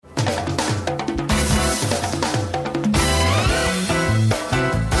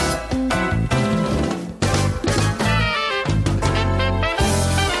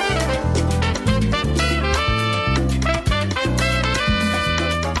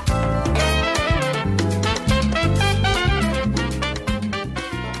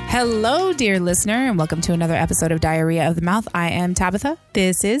Hello, dear listener, and welcome to another episode of Diarrhea of the Mouth. I am Tabitha.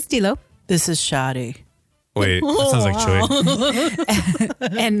 This is Dilo. This is Shadi. Wait, that sounds like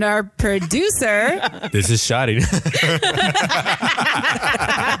Choi. And our producer. This is Shadi.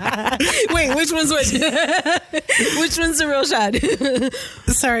 Wait, which one's which? Which one's the real shot?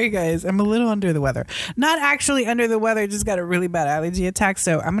 Sorry, guys. I'm a little under the weather. Not actually under the weather. Just got a really bad allergy attack.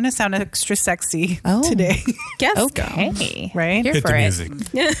 So I'm going to sound extra sexy today. Guess Okay. Right? Here Hit for the it. music.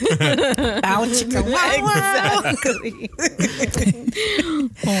 Ouch. Exactly.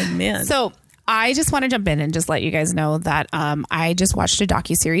 Oh, man. So I just want to jump in and just let you guys know that I just watched a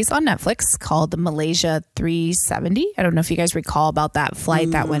docuseries on Netflix called Malaysia 370. I don't know if you guys recall about that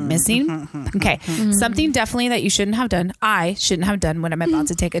flight that went missing. Okay. Something definitely that you shouldn't have done. I shouldn't have done when I'm about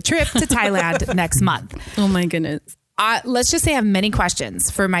to take a trip to Thailand next month. Oh, my goodness. Let's just say I have many questions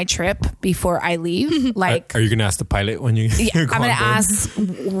for my trip before I leave. Like, Are you going to ask the pilot when you go I'm going on to board? ask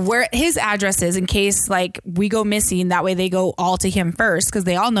where his address is in case like we go missing. That way they go all to him first because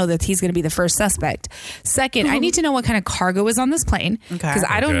they all know that he's going to be the first suspect. Second, I need to know what kind of cargo is on this plane because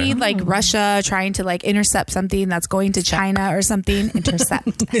I don't need like Russia trying to like intercept something that's going to China or something.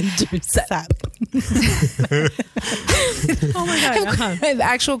 Intercept. Oh, my God. I have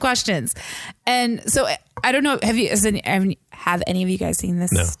actual questions. And so I don't know. Have any of you guys seen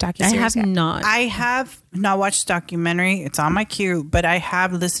this docuseries? I have yet? not. I have not watched the documentary. It's on my queue, but I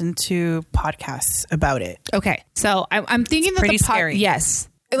have listened to podcasts about it. Okay. So I'm thinking that pretty the scary. Yes.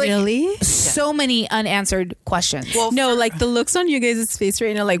 Like, Really? so many unanswered questions. Well, No, like the looks on you guys' face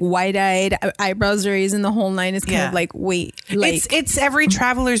right now, like wide-eyed, eyebrows raised, and the whole line is kind of like, wait. Like, it's every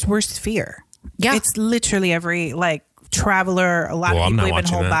traveler's worst fear. Yeah. It's literally every traveler. A lot Well, of I'm people not even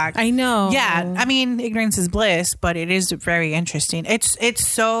watching hold that. back. I know. Yeah, I mean, ignorance is bliss, but it is very interesting. It's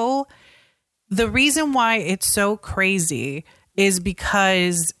so, the reason why it's so crazy is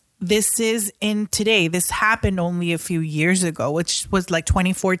because this is in today. This happened only a few years ago, which was like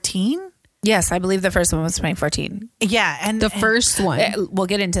 2014. Yes, I believe the first one was 2014. Yeah, and The first one. We'll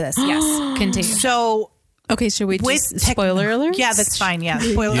get into this. Yes. Continue. so Okay, should we just spoiler alert? Yeah, that's fine. Yeah,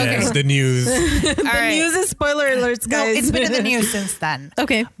 spoiler. Yes, the news. The right. news is spoiler alerts, guys. No, it's been in the news since then.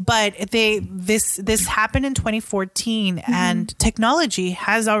 Okay. But this happened in 2014, and technology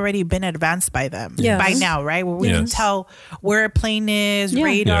has already been advanced by them by now, right? Where we can tell where a plane is,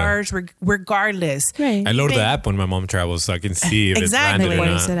 radars, regardless. Right. I loaded the app when my mom travels so I can see if Exactly. it's landed or Where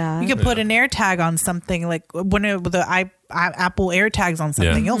not. is it at? You can put an air tag on something like one of the Apple air tags on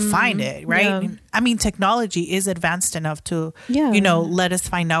something, you'll find it, right? Yeah. I mean, technology is advanced enough to, Yeah. let us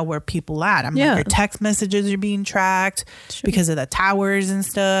find out where people at. Like your text messages are being tracked because of the towers and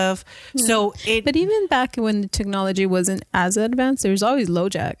stuff. So But even back when the technology wasn't as advanced, there was always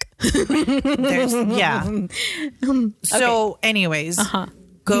LoJack. So, anyways,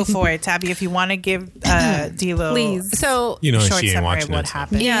 go for it, Tabby. If you want to give D'Lo, Please. So You know, short she ain't summary of watching what it. So.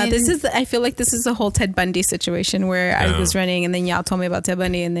 happened. Yeah, I feel like this is a whole Ted Bundy situation where I was running and then y'all told me about Ted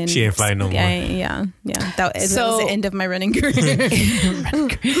Bundy and then She ain't flying no more. Yeah. That was the end of my running career.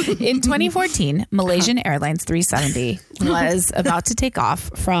 in 2014, Malaysian Airlines 370 was about to take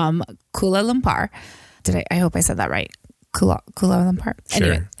off from Kuala Lumpur. I hope I said that right. Kuala Lumpur. Sure.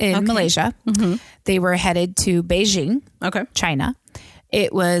 Anyway, in Malaysia, they were headed to Beijing, China.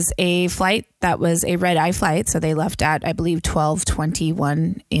 It was a flight that was a red-eye flight, so they left at, I believe,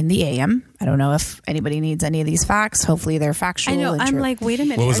 12:21 in the a.m. I don't know if anybody needs any of these facts. Hopefully, they're factual. I know. and I'm true. like, wait a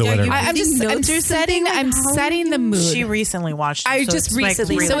minute. What was the weather? I'm setting the mood. She recently watched it. I so just it's, like,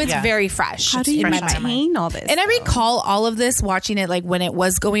 recently, really- so it's yeah. very fresh. How do you in my mind. retain all this? And I recall all of this, watching it like when it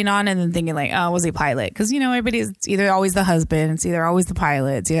was going on, and then thinking like, "Oh, was he pilot?" Because everybody's either always the husband, it's either always the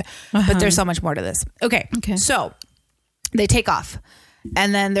pilot. But there's so much more to this. Okay. So they take off.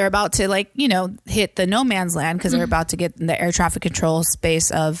 And then they're about to hit the no man's land because they're about to get in the air traffic control space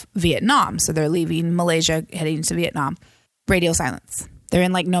of Vietnam. So they're leaving Malaysia, heading to Vietnam. Radio silence. They're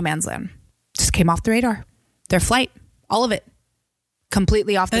in no man's land. Just came off the radar. Their flight, all of it,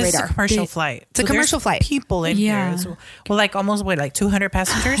 completely off the It's radar. a commercial flight. It's a commercial flight. People in here. So, almost 200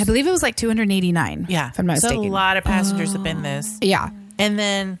 passengers? I believe it was 289. Yeah. If I'm not So mistaken. a lot of passengers have been this. Yeah. And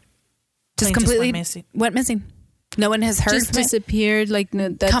then Just plane completely went missing. No one has heard just from it. disappeared. Like, no,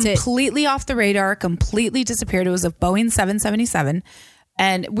 that's Completely off the radar. Completely disappeared. It was a Boeing 777.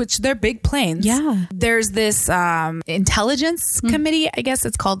 And which they're big planes. Yeah. There's this intelligence committee, I guess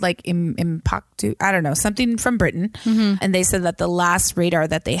it's called Impactu, I don't know, something from Britain. And they said that the last radar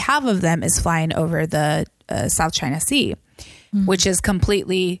that they have of them is flying over the South China Sea, which is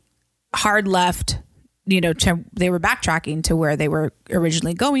completely hard left, they were backtracking to where they were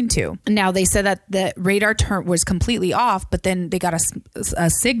originally going to. Now they said that the radar turn was completely off, but then they got a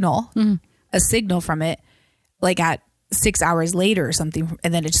signal from it, like at 6 hours later or something,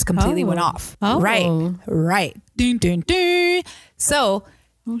 and then it just completely went off. Right. Ding, ding, ding. So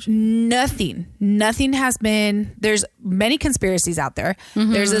nothing has been. There's many conspiracies out there.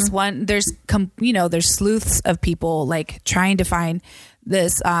 There's this one. There's sleuths of people like trying to find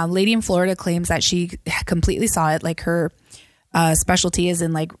this lady in Florida claims that she completely saw it. Like her specialty is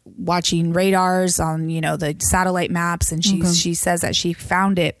in like watching radars on the satellite maps, and she says that she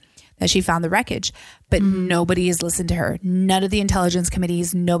found it. That she found the wreckage, but nobody has listened to her. None of the intelligence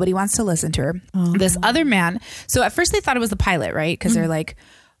committees, nobody wants to listen to her. This other man. So at first they thought it was the pilot, right? Because they're like,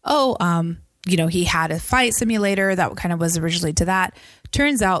 he had a flight simulator that kind of was originally to that.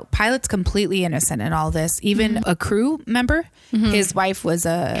 Turns out pilot's completely innocent in all this. Even a crew member, his wife is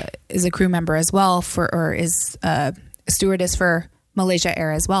a crew member as well is a stewardess for Malaysia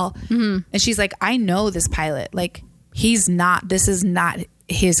Air as well. And she's like, I know this pilot. Like this is not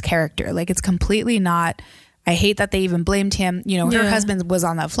his character. Like it's completely not. I hate that they even blamed him. Her husband was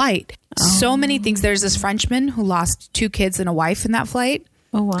on that flight. So many things. There's this Frenchman who lost 2 kids and a wife in that flight.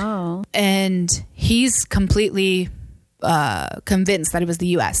 Oh wow. And he's completely convinced that it was the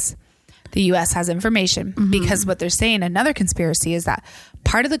US. The US has information because what they're saying, another conspiracy, is that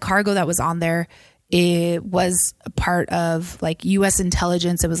part of the cargo that was on there, it was a part of like U.S.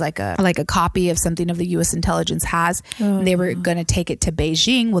 intelligence. It was like a copy of something of the U.S. intelligence has. They were going to take it to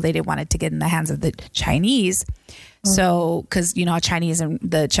Beijing. Well, they didn't want it to get in the hands of the Chinese. So, because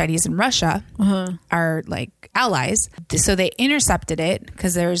the Chinese and Russia are like allies. So they intercepted it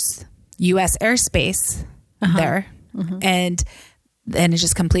because there's U.S. airspace there, and then it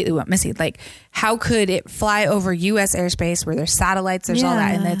just completely went missing. Like, how could it fly over U.S. airspace where there's satellites, there's all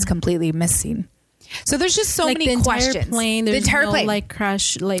that, and then it's completely missing? So there's just so many questions. The entire plane, like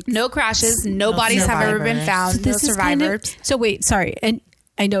crash, like no crashes, no bodies have ever been found, so no survivors. So wait, sorry, and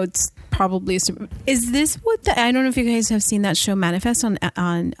I know it's probably is this what I don't know if you guys have seen that show Manifest on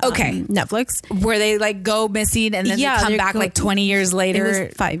Netflix, where they like go missing and then they come back like 20 years later. It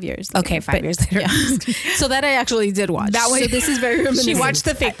was 5 years. Okay, 5 years later. Yeah. So that I actually did watch. That way, so this is very reminiscent. She watched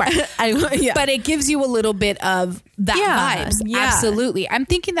the fake part, but it gives you a little bit of that vibes. Yeah. Absolutely. I'm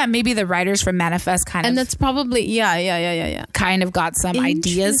thinking that maybe the writers from Manifest and that's probably kind of got some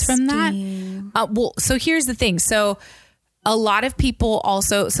ideas from that. Well, so here's the thing. So a lot of people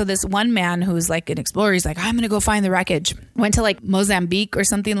also, so this one man who's like an explorer, he's like, I'm going to go find the wreckage. Went to like Mozambique or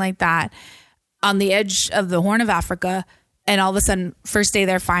something like that on the edge of the Horn of Africa. And all of a sudden, first day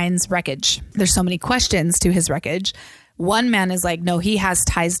there finds wreckage. There's so many questions to his wreckage. One man is like, no, he has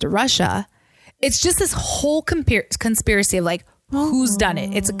ties to Russia. It's just this whole conspiracy of like, who's done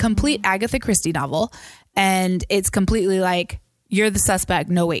it? It's a complete Agatha Christie novel. And it's completely like, you're the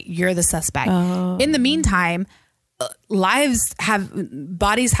suspect. No, wait, you're the suspect. In the meantime, bodies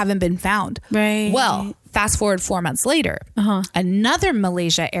haven't been found. Right. Well, fast forward 4 months later, another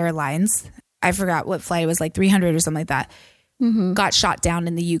Malaysia Airlines, I forgot what flight it was, like 300 or something like that, got shot down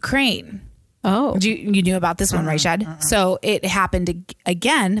in the Ukraine. Oh, you knew about this one, right, Shad? So it happened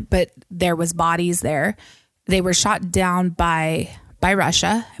again, but there was bodies there. They were shot down by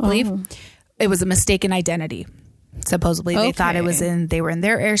Russia, I believe. It was a mistaken identity. Supposedly, they thought they were in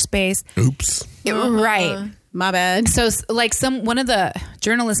their airspace. Oops. Right. My bad. So like one of the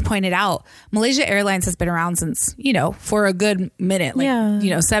journalists pointed out, Malaysia Airlines has been around since, for a good minute, like,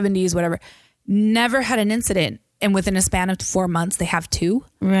 70s, whatever. Never had an incident. And within a span of 4 months, they have 2.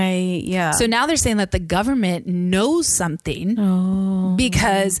 Right. Yeah. So now they're saying that the government knows something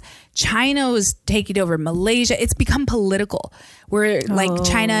because China was taking over Malaysia. It's become political. Where like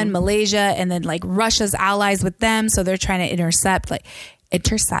China and Malaysia and then like Russia's allies with them. So they're trying to intercept. But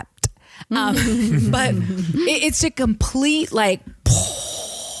it's a complete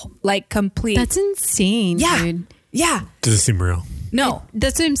complete. That's insane. Yeah. Dude. Yeah. Does it seem real? No,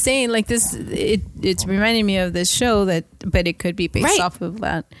 that's what I'm saying. Like this, it's reminding me of this show but it could be based off of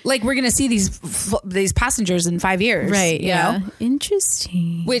that. Like we're gonna see these passengers in 5 years, right? You know?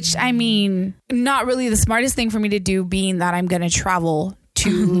 Interesting. Which I mean, not really the smartest thing for me to do, being that I'm gonna travel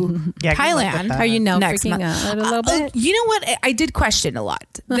to Thailand. Are you now next freaking month. out a little bit? You know what? I did question a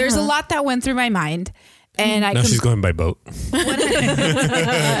lot. There's a lot that went through my mind. And she's going by boat. We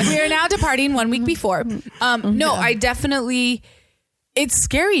are now departing 1 week before. No, I definitely. It's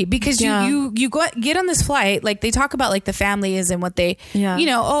scary because you get on this flight, like they talk about like the families and what they,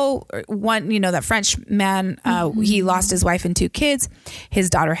 that French man, he lost his wife and 2 kids. His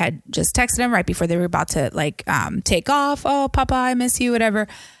daughter had just texted him right before they were about to take off. Oh, Papa, I miss you, whatever.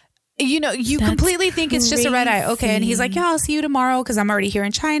 you completely think it's just a red eye. Okay. And he's like, yeah, I'll see you tomorrow because I'm already here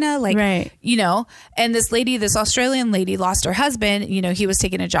in China. Like, right. And this Australian lady lost her husband. He was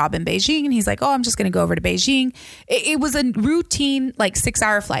taking a job in Beijing and he's like, oh, I'm just going to go over to Beijing. It was a routine, like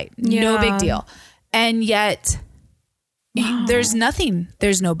 6-hour flight. Yeah. No big deal. And yet there's nothing.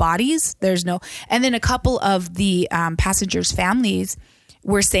 There's no bodies. And then a couple of the passengers' families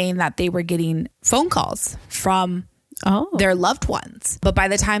were saying that they were getting phone calls from their loved ones, but by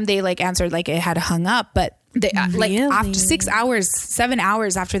the time they answered, it had hung up. But they after 6 hours, 7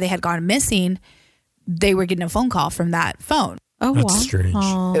 hours after they had gone missing, they were getting a phone call from that phone. Oh, that's strange.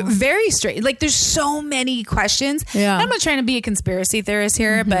 Very strange. There's so many questions. Yeah. I'm not trying to be a conspiracy theorist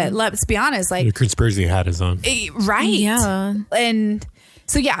here, but let's be honest. The conspiracy hat is on. Right. Yeah. And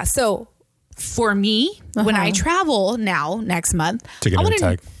so for me, when I travel next month, take an air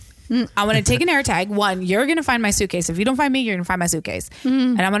tag. I want to take an air tag. One, you're going to find my suitcase. If you don't find me, you're going to find my suitcase.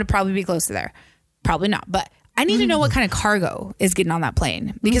 And I'm going to probably be close to there. Probably not. But I need to know what kind of cargo is getting on that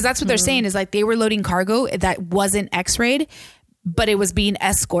plane. Because that's what they're saying is they were loading cargo that wasn't x-rayed, but it was being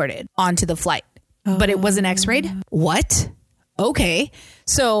escorted onto the flight. But it wasn't x-rayed. What? Okay.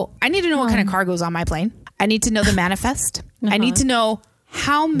 So I need to know what kind of cargo is on my plane. I need to know the manifest. I need to know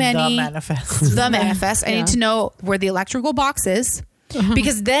how many. The manifest. I need to know where the electrical box is.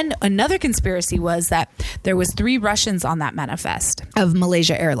 Because then another conspiracy was that there was 3 Russians on that manifest of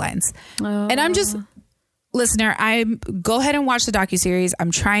Malaysia Airlines. And I'm just, listener, go ahead and watch the docuseries.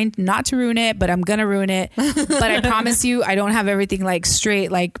 I'm trying not to ruin it, but I'm going to ruin it. But I promise you, I don't have everything straight,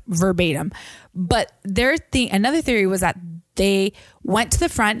 verbatim. But another theory was that they went to the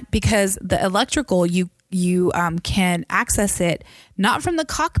front because the electrical, you can access it not from the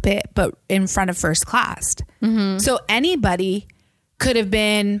cockpit, but in front of first class. So anybody could have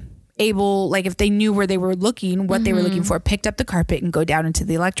been able, if they knew where they were looking, what they were looking for, picked up the carpet and go down into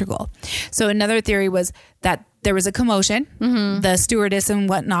the electrical. So another theory was that there was a commotion. The stewardess and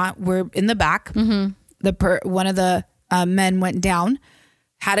whatnot were in the back. One of the men went down,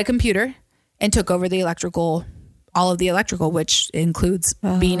 had a computer, and took over the electrical, all of the electrical, which includes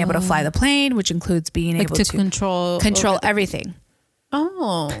being able to fly the plane, which includes being able to control everything.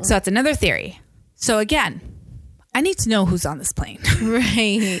 Oh. So that's another theory. So again, I need to know who's on this plane.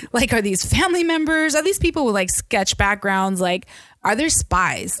 Right. Are these family members? Are these people with sketch backgrounds? Are there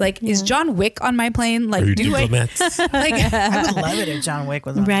spies? Is John Wick on my plane? Are you diplomats? I would love it if John Wick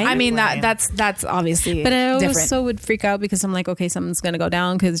was on right. my I mean, plane. that's obviously but I different. also would freak out because I'm okay, something's going to go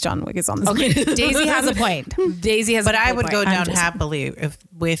down because John Wick is on this plane. Daisy has a point. But I would go down happily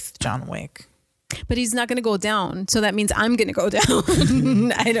with John Wick. But he's not going to go down, so that means I'm going to go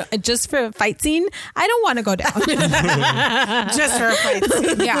down. Just for a fight scene. I don't want to go down. Just for a fight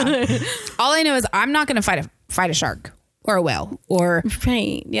scene. Yeah. All I know is I'm not going to fight a shark or a whale or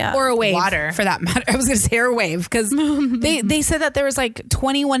or a wave, water for that matter. I was going to say or a wave because they said that there was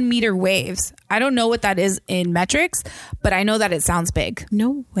 21 meter waves. I don't know what that is in metrics, but I know that it sounds big.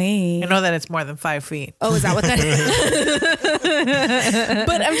 No way. I know that it's more than 5 feet. Oh, is that what that is?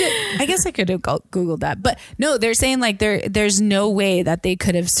 But I guess I could have Googled that. But no, they're saying there's no way that they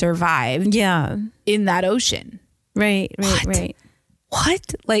could have survived in that ocean. Right.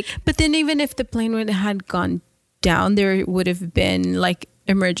 What? But then even if the plane had gone down, there would have been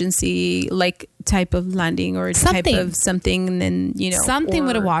emergency type of landing or type of something, and then something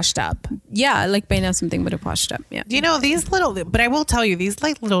would have washed up. By now something would have washed up. These but I will tell you, these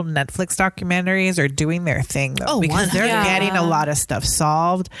little Netflix documentaries are doing their thing though, because they're getting a lot of stuff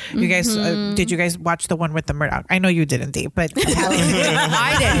solved. You guys did you guys watch the one with the Murdoch? I know you didn't, Dee, but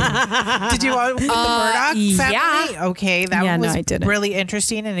I did. Did you watch the Murdoch family? Yeah. Okay, that was I didn't. really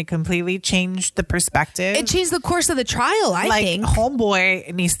interesting, and it completely changed the perspective. It changed the course of the trial. I think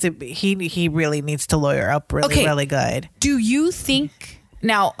Homeboy needs to he really needs to lawyer up really good. Do you think,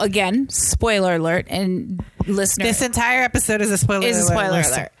 now again, spoiler alert, and listener, this entire episode is a spoiler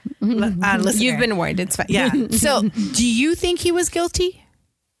alert. You've been warned, it's fine. Yeah. So do you think he was guilty?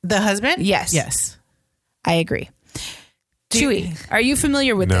 The husband? Yes. I agree. Chewy, are you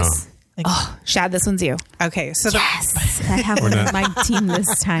familiar with this? Shad, this one's you. Okay, so I have one on my team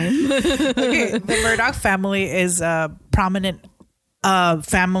this time. Okay, the Murdoch family is a prominent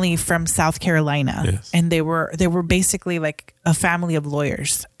family from South Carolina, and they were basically a family of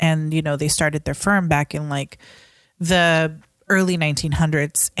lawyers, and they started their firm back in the early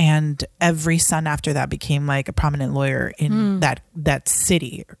 1900s, and every son after that became a prominent lawyer in that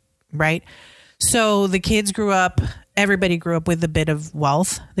city, right? So the kids grew up everybody grew up with a bit of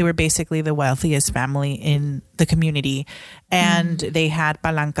wealth. They were basically the wealthiest family in the community. And they had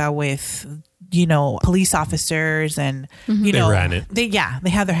palanca with, you know, police officers and, you know, they ran it. They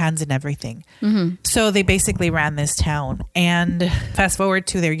had their hands in everything. So they basically ran this town. And fast forward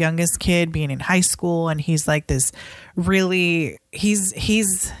to their youngest kid being in high school. And he's like this really,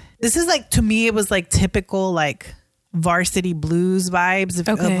 this is like, to me, it was like typical, like, Varsity Blues vibes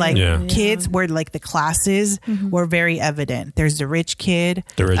of like kids where like the classes were very evident. There's the rich kid,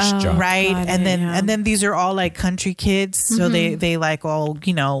 the rich jock, right? And then these are all like country kids, so they like all,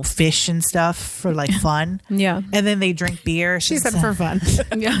 you know, fish and stuff for like fun. And then they drink beer. She said for fun.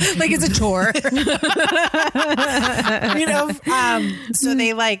 Like it's a chore. You know, so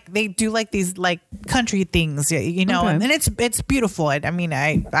they do like these like country things, you know, and it's beautiful. I mean,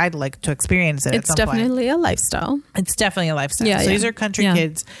 I'd like to experience it. It's at some definitely point. a lifestyle. It's definitely a lifestyle. Yeah, so these are country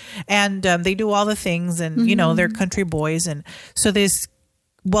kids, and they do all the things, and you know, they're country boys. And so this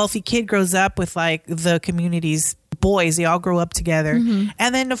wealthy kid grows up with like the community's boys. They all grow up together,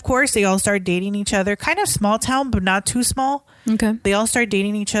 and then of course they all start dating each other. Kind of small town, but not too small. Okay. They all start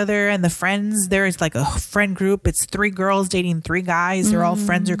dating each other, and the friends, there is like a friend group. It's 3 girls dating 3 guys. They're all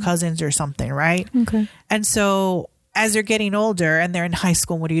friends or cousins or something, right? Okay. And so as they're getting older and they're in high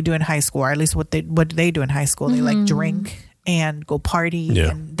school, what do you do in high school? Or at least what do they do in high school? They like drink and go party,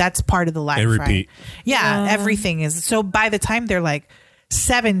 and that's part of the life, and repeat. right? Yeah, everything is. So by the time they're like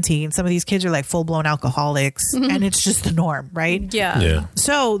 17, some of these kids are like full-blown alcoholics, and it's just the norm, right? Yeah.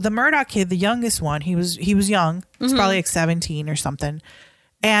 So the Murdoch kid, the youngest one, he was young. He's probably like 17 or something.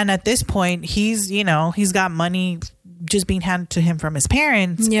 And at this point, he's got money just being handed to him from his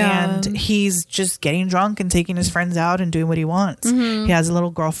parents, and he's just getting drunk and taking his friends out and doing what he wants. He has a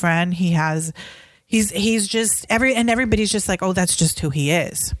little girlfriend. He's just everybody's just like, oh, that's just who he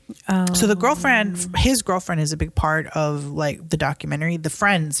is. So his girlfriend is a big part of like the documentary. The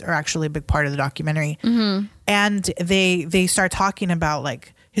friends are actually a big part of the documentary, and they start talking about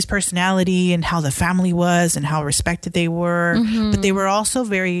like his personality and how the family was and how respected they were, but they were also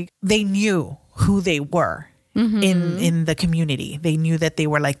they knew who they were. In the community, they knew that they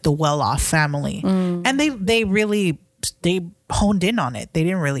were like the well-off family, and they honed in on it. They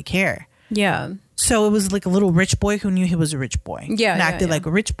didn't really care. So it was like a little rich boy who knew he was a rich boy, and acted like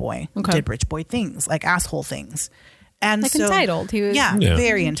a rich boy, did rich boy things, like asshole things, and like so entitled. He was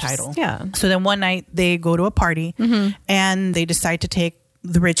very entitled. So then one night they go to a party, and they decide to take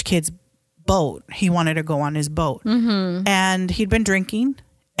the rich kid's boat. He wanted to go on his boat, and he'd been drinking.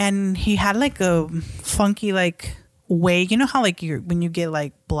 And he had like a funky like way, you know how like when you get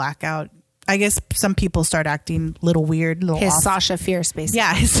like blackout, I guess some people start acting a little weird, his off. Sasha Fierce, basically.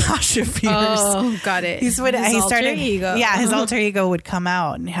 Yeah, his Sasha Fierce. Oh, got it. His alter ego. Yeah, his alter ego would come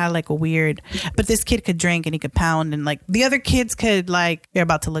out and had like a weird. But this kid could drink and he could pound, and like the other kids could like they're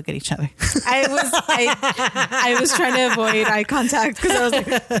about to look at each other. I was trying to avoid eye contact because I was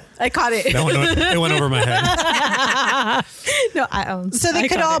like, I caught it. It went over my head. No, so they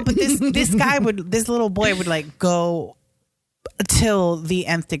could all, but this little boy would like go till the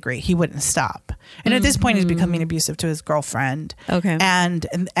nth degree. He wouldn't stop, and at this point he's becoming abusive to his girlfriend. Okay. And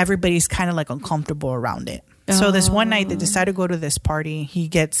everybody's kind of like uncomfortable around it. So this one night they decide to go to this party. He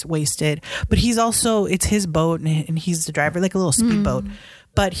gets wasted, but it's his boat, and he's the driver, like a little speedboat,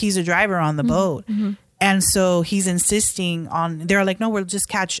 but he's a driver on the boat. And so he's insisting on, they're like, no, we'll just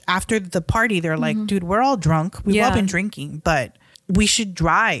catch after the party. They're like, dude, we're all drunk. We've all been drinking, but we should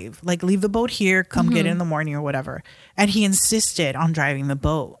drive, like leave the boat here, come get it in the morning or whatever. And he insisted on driving the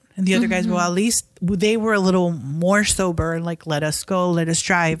boat. And the other guys, well, at least they were a little more sober, like, let us go, let us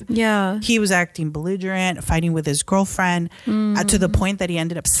drive. Yeah. He was acting belligerent, fighting with his girlfriend, to the point that he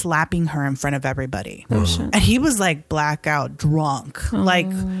ended up slapping her in front of everybody. And he was like blackout drunk. Like,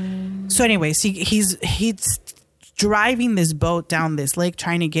 so anyways, he's driving this boat down this lake,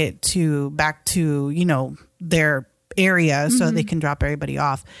 trying to get back to, you know, their area so they can drop everybody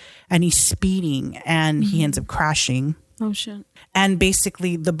off. And he's speeding, and he ends up crashing. Oh shit. And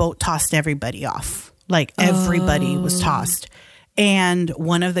basically the boat tossed everybody off. Like everybody was tossed. And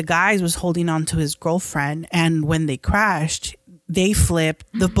one of the guys was holding on to his girlfriend, and when they crashed, they flipped,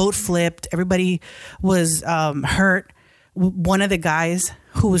 the boat flipped, everybody was hurt. One of the guys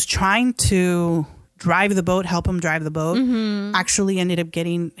who was trying to help him drive the boat, actually ended up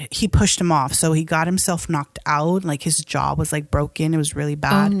he pushed him off. So he got himself knocked out. Like his jaw was like broken. It was really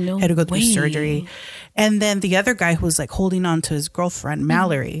bad. No had to go through way. surgery. And then the other guy who was like holding on to his girlfriend,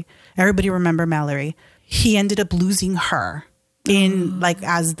 Mallory, everybody remember Mallory, he ended up losing her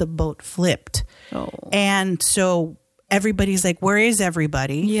as the boat flipped. And so everybody's like, where is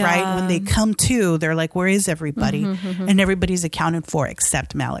everybody? Right? When they come to, they're like, where is everybody? And everybody's accounted for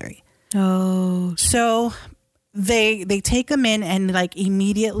except Mallory. Oh. So they take him in, and like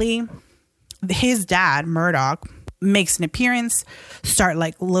immediately his dad, Murdoch, makes an appearance, start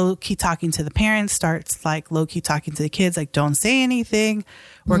like low-key talking to the parents, starts like low-key talking to the kids, like, don't say anything.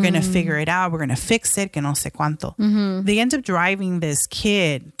 We're going to figure it out. We're going to fix it. Que no sé cuánto. They end up driving this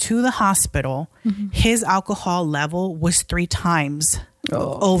kid to the hospital. His alcohol level was 3 times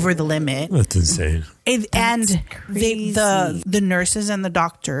over the limit. That's insane. The nurses and the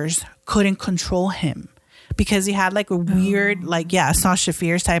doctors couldn't control him, because he had like a weird, Sasha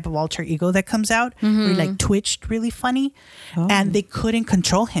Fierce type of alter ego that comes out, where he like twitched really funny, and they couldn't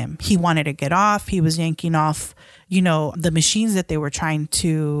control him. He wanted to get off. He was yanking off, the machines that they were trying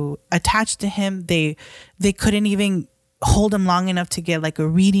to attach to him. They couldn't even hold him long enough to get like a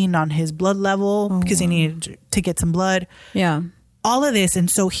reading on his blood level, because they needed to get some blood. Yeah. All of this. And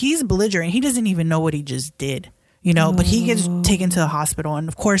so he's belligerent. He doesn't even know what he just did, but he gets taken to the hospital. And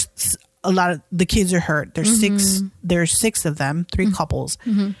of course, a lot of the kids are hurt. There's six of them, 3 couples,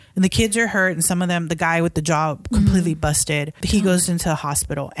 and the kids are hurt. And some of them, the guy with the jaw completely busted, he goes into the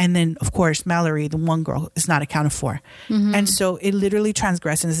hospital. And then of course, Mallory, the one girl, is not accounted for. And so it literally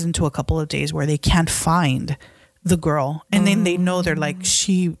transgresses into a couple of days where they can't find the girl. And then they know, they're like,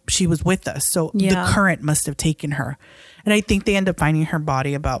 she was with us. So the current must have taken her. And I think they end up finding her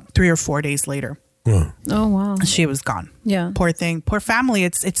body about 3 or 4 days later. Yeah. Oh wow. She was gone. Yeah. Poor thing. Poor family.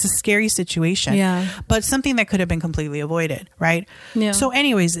 It's a scary situation. Yeah. But something that could have been completely avoided, right? Yeah. So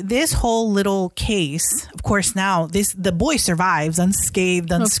anyways, this whole little case, of course, now the boy survives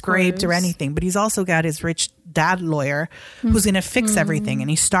unscathed, unscraped or anything, but he's also got his rich dad lawyer who's going to fix everything, and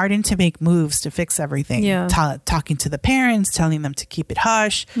he's starting to make moves to fix everything. Yeah. Talking to the parents, telling them to keep it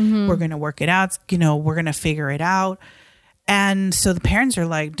hush. We're going to work it out. We're going to figure it out. And so the parents are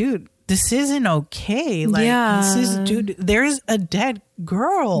like, dude, this isn't okay. Like, there's a dead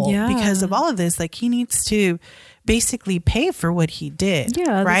girl because of all of this. Like, he needs to basically pay for what he did.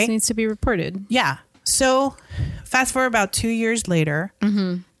 Yeah. Right. This needs to be reported. Yeah. So fast forward about 2 years later,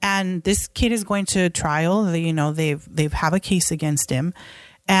 and this kid is going to trial. They've have a case against him,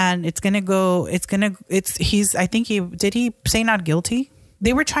 and did he say not guilty?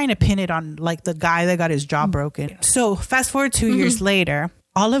 They were trying to pin it on like the guy that got his jaw broken. So fast forward 2 years later,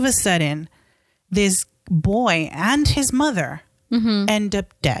 all of a sudden, this boy and his mother end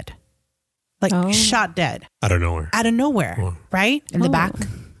up dead. Like shot dead. Out of nowhere. Out of nowhere. Right? In the back,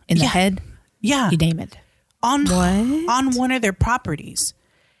 in the head. Yeah. You name it. On one of their properties.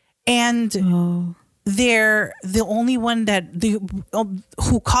 And they're the only one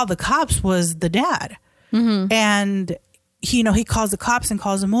who called the cops was the dad. And he calls the cops and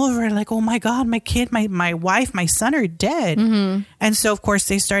calls them over, like, oh my God, my kid, my wife, my son are dead. And so of course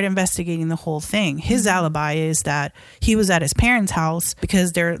they start investigating the whole thing. His alibi is that he was at his parents' house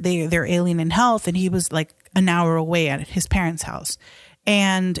because they're ailing in health, and he was like an hour away at his parents' house.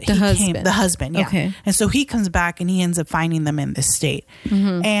 And the husband. Yeah. Okay. And so he comes back and he ends up finding them in this state.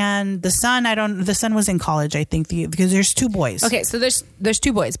 And the son was in college, I think, because there's 2 boys. Okay. So there's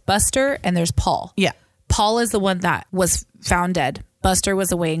 2 boys, Buster and there's Paul. Yeah. Paul is the one that was found dead. Buster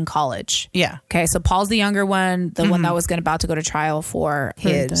was away in college. Yeah. Okay. So Paul's the younger one, the one that was about to go to trial for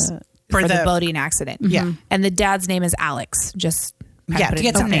the boating accident. Yeah. And the dad's name is Alex. Just to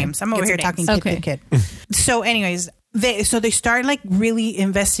get some names. I'm over here talking kid to kid. So anyways, they start like really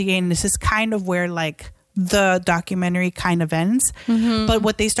investigating. This is kind of where like the documentary kind of ends. But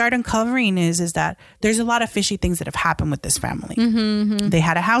what they start uncovering is that there's a lot of fishy things that have happened with this family. They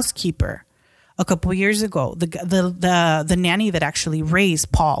had a housekeeper a couple of years ago, the nanny that actually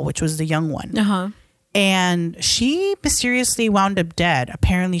raised Paul, which was the young one. And she mysteriously wound up dead.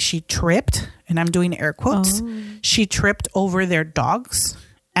 Apparently she tripped, and I'm doing air quotes. She tripped over their dogs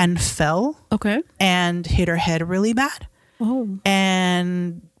and fell. Okay. And hit her head really bad.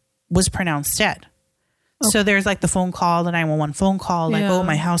 And was pronounced dead. So there's like the phone call, the 911 phone call, like, oh,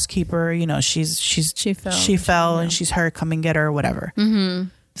 my housekeeper, she fell and she's hurt, come and get her or whatever.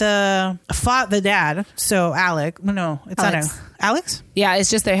 The dad, so Alec, no, it's Alex. Not Alex? Yeah,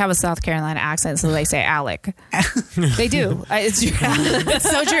 it's just they have a South Carolina accent, so they say Alec. They do. It's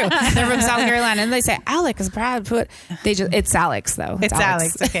so true. They're from South Carolina, and they say Alec is Brad Pitt. It's Alex though. It's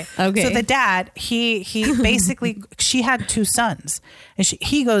Alex. Okay. Okay. So the dad, he basically, she had 2 sons, and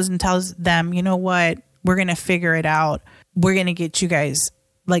he goes and tells them, you know what, we're gonna figure it out. We're gonna get you guys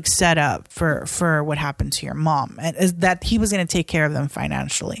like set up for what happened to your mom, and is that he was going to take care of them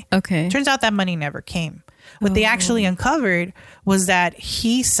financially. Okay. Turns out that money never came. What they actually uncovered was that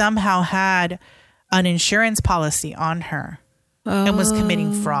he somehow had an insurance policy on her and was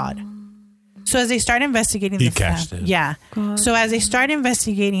committing fraud. So as they start investigating He cashed in. Yeah. God. So as they start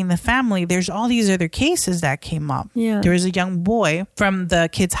investigating the family, there's all these other cases that came up. Yeah. There was a young boy from the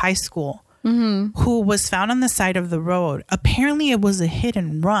kids' high school who was found on the side of the road. Apparently it was a hit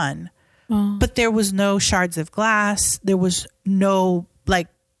and run, but there was no shards of glass. There was no like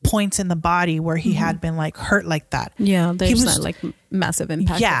points in the body where he had been like hurt like that. Yeah, there's was, not like massive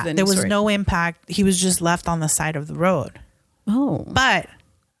impact. Yeah, of any there was sort. no impact. He was just left on the side of the road. Oh. But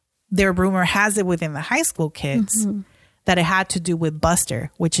their rumor has it within the high school kids that it had to do with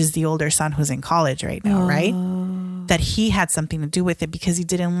Buster, which is the older son who's in college right now, right? That he had something to do with it because he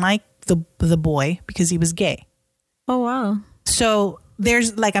didn't like the boy because he was gay. Oh, wow. So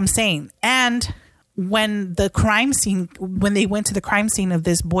there's, like I'm saying, and when they went to the crime scene of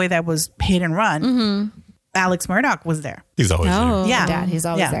this boy that was hit and run, Alex Murdaugh was there. He's always Oh. there. Yeah. Dad, he's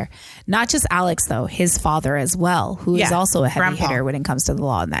always there. Not just Alex, though, his father as well, who is Yeah, also a heavy Grandpa. hitter when it comes to the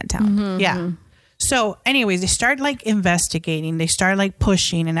law in that town. Yeah. So anyways, they start like investigating. They start like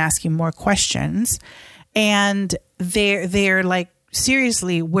pushing and asking more questions. And they're like,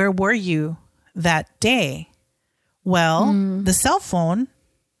 seriously, where were you that day? Well, the cell phone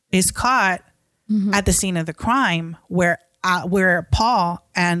is caught at the scene of the crime where Paul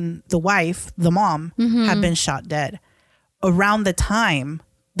and the wife, the mom, had been shot dead around the time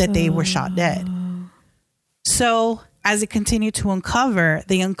that they were shot dead. So as it continued to uncover,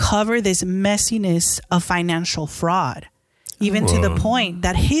 they uncover this messiness of financial fraud, even to the point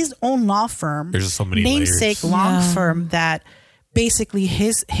that his own law firm, There's so many namesake layers. law firm that basically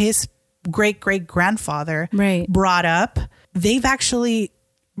his great-great-grandfather brought up, they've actually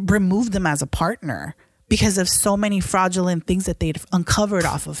removed them as a partner because of so many fraudulent things that they've uncovered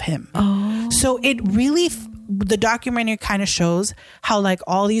off of him. So it really, the documentary kind of shows how like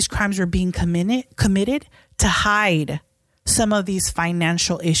all these crimes were being committed to hide some of these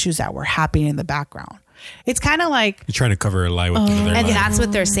financial issues that were happening in the background. It's kind of like You're trying to cover a lie with another And lie. that's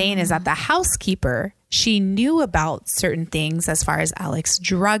what they're saying is that the housekeeper, she knew about certain things as far as Alex's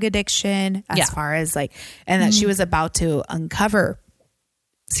drug addiction, as far as like, and that she was about to uncover,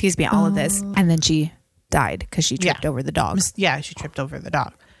 all of this. And then she died because she tripped over the dog. Yeah, she tripped over the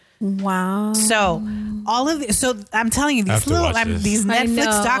dog. Wow. So all of this, so I'm telling you, I have these to watch this. these Netflix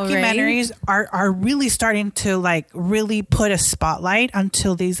know, documentaries are really starting to like really put a spotlight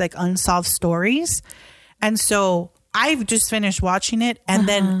onto these like unsolved stories. And so I've just finished watching it, and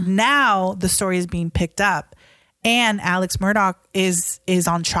then now the story is being picked up, and Alex Murdaugh is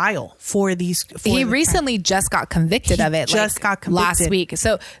on trial for these. He recently just got convicted of it. Just got convicted last week.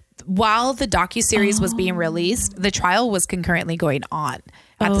 So while the docuseries was being released, the trial was concurrently going on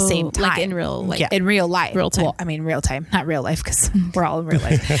at the same time. Like in real, like in real life. Real time. Well, I mean, real time, not real life because we're all in real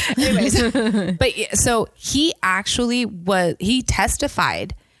life. Anyways, but so he actually he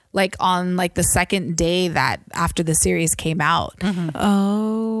testified like on like the second day that after the series came out.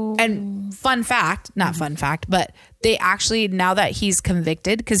 Oh. And fun fact, not fun fact, but they actually, now that he's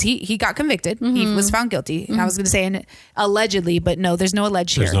convicted, because he got convicted, he was found guilty. And I was going to say allegedly, but no, there's no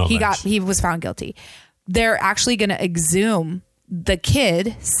alleged here. No He was found guilty. They're actually going to exhume the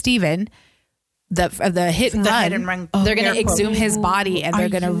kid, Steven, the hit and run. They're going to exhume his body and they're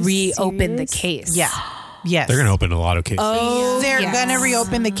going to reopen the case. Yeah. Yes. They're going to open a lot of cases. They're going to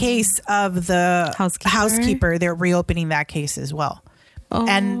reopen the case of the housekeeper. They're reopening that case as well.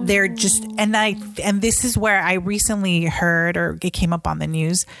 And they're just, and this is where I recently heard, or it came up on the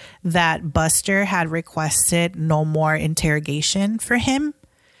news, that Buster had requested no more interrogation for him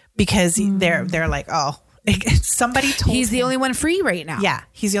because they're like, oh, somebody told He's him. the only one free right now. Yeah,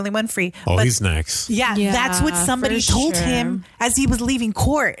 he's the only one free. Oh, But he's next. yeah, that's what somebody for told sure. him as he was leaving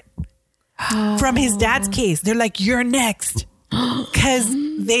court from his dad's case. They're like, you're next. Because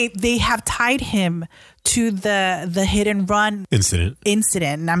they have tied him to the hit and run Incident.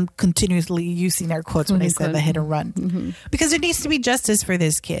 and I'm continuously using air quotes when I said the hit and run because there needs to be justice for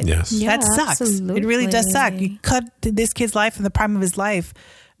this kid. Yes. That sucks. It really does suck. You cut this kid's life in the prime of his life,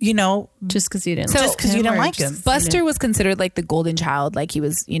 you know, Just because you didn't just because you didn't like him. Buster was considered like the golden child, like he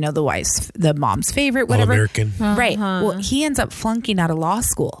was, the mom's favorite, whatever. All-American. Right. Well, he ends up flunking out of law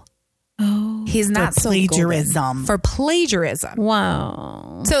school. Oh. He's not so plagiarism. golden. For plagiarism.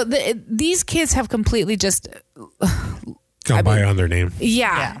 Wow. So these kids have completely just Gone by on their name.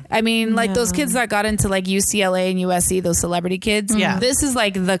 Yeah. I mean, like those kids that got into like UCLA and USC, those celebrity kids. Yeah. This is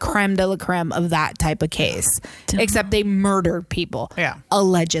like the creme de la creme of that type of case. Except they murdered people. Yeah.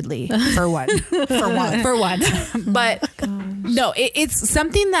 Allegedly. For one. For one. But no, it's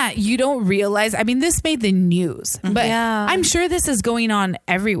something that you don't realize. I mean, this made the news. But I'm sure this is going on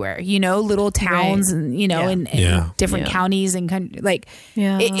everywhere. You know, little towns and, you know, in different counties and like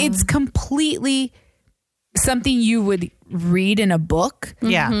it's completely something you would read in a book.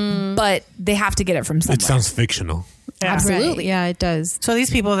 Yeah. But they have to get it from somewhere. It sounds fictional. Yeah. Absolutely. Right. Yeah, it does. So these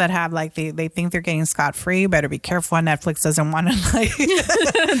people that have like they think they're getting scot-free, better be careful. Netflix doesn't want to like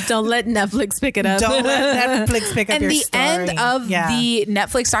Don't let Netflix pick it up. don't let Netflix pick up And your the story. end of the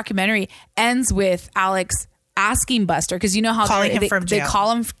Netflix documentary ends with Alex asking Buster, because you know how Calling him they from jail.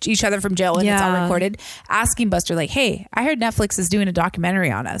 call him each other from jail and it's all recorded, asking Buster like, hey, I heard Netflix is doing a documentary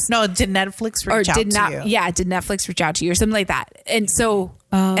on us. No, did Netflix reach out to you? Yeah, did Netflix reach out to you or something like that? And so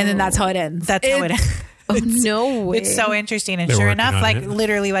and then that's how it ends. That's how it ends. Oh, no way. It's so interesting. And They're sure working enough, on like it.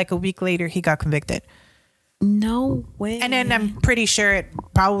 literally like a week later, he got convicted. No way. And then I'm pretty sure it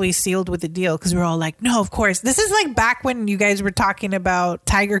probably sealed with the deal because we're all like, no, of course. This is like back when you guys were talking about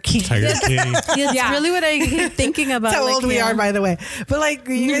Tiger King. Tiger King. That's really what I keep thinking about. That's how like, old we are, by the way. But like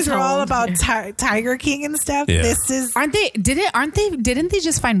you guys were all old. about Tiger King and stuff. Yeah. This is didn't they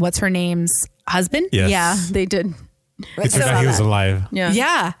just find what's her name's husband? Yes. Yeah, they did. It turned out he was alive. Yeah.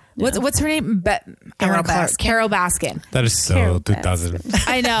 Yeah. What's her name? Carol Baskin. Carol Baskin. That is so 2000.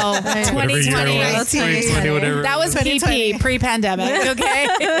 I know. Whatever year 2020. it was, 2020, whatever. That was 2020. PP pre-pandemic. Okay.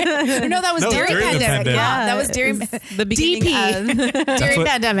 No, that was No, during during the pandemic. pandemic. Yeah, that was during the beginning DP during what-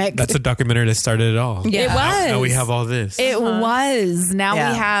 pandemic. That's a documentary that started it all. Yeah. It was. Now we have all this. It was. Now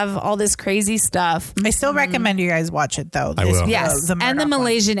Yeah. we have all this crazy stuff. I still recommend you guys watch it though. I will. Yes, the and the Murdoch one.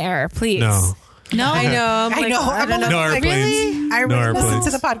 Malaysian Air, please. No. No, I know. I'm I like, know. I don't know. No airplanes. I No really listen airplanes.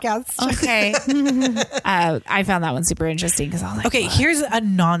 to the podcast. Okay. I found that one super interesting because I was like, Okay, what? here's a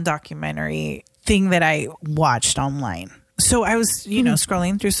non-documentary thing that I watched online. So I was,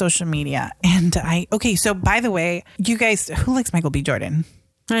 scrolling through social media and so by the way, you guys, who likes Michael B. Jordan?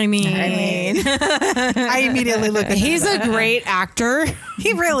 I mean, I immediately look at He's a great actor.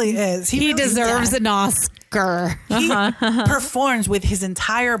 He really is. He really deserves an Oscar. He performs with his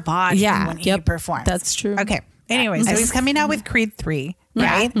entire body Yeah. when he performs. that's true. Okay. Anyway, so he's coming out with Creed 3,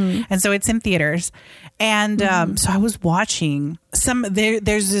 right? And so it's in theaters. And so I was watching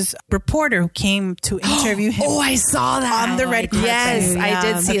there's this reporter who came to interview him. Oh, I saw that. On the red carpet. Yes, I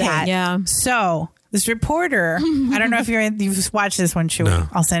did see that. Yeah. So this reporter, I don't know if you've watched this one, Chewy. No.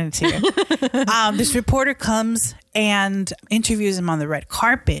 I'll send it to you. This reporter comes and interviews him on the red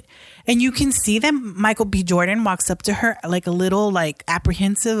carpet. And you can see them. Michael B. Jordan walks up to her like a little like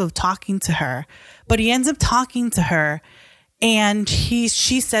apprehensive of talking to her. But he ends up talking to her. And she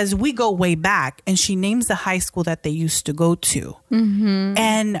says, we go way back. And she names the high school that they used to go to. Mm-hmm.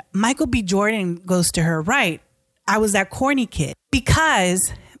 And Michael B. Jordan goes to her, right, I was that corny kid.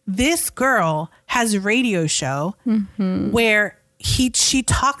 Because this girl has a radio show where she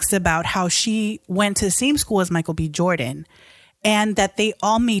talks about how she went to the same school as Michael B. Jordan and that they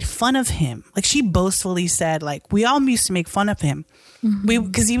all made fun of him. Like she boastfully said, like, we all used to make fun of him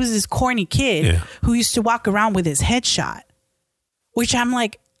because he was this corny kid who used to walk around with his headshot, which I'm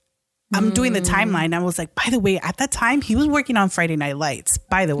like, I'm doing the timeline. I was like, by the way, at that time, he was working on Friday Night Lights.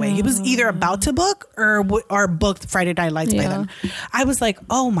 By the way, he was either about to book or booked Friday Night Lights by then. I was like,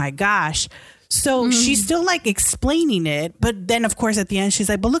 oh my gosh. So she's still like explaining it. But then, of course, at the end, she's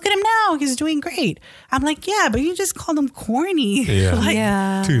like, but look at him now. He's doing great. I'm like, yeah, but you just called him corny. Yeah.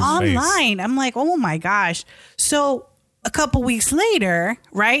 like, To his online. face. I'm like, oh my gosh. So a couple weeks later,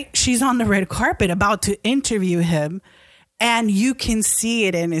 right, she's on the red carpet about to interview him. And you can see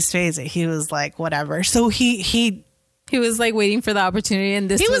it in his face that he was like, whatever. So he was like waiting for the opportunity, and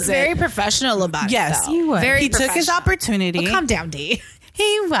this He was very it. professional about yes, it. Though. He was. Very he took his professional. opportunity. Calm down, D.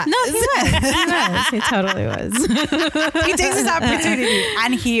 He was. No, he was. He totally was. He takes his opportunity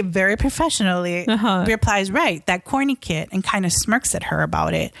and he very professionally replies, right, that corny kid, and kind of smirks at her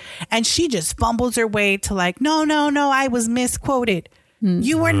about it. And she just fumbles her way to like, no, I was misquoted.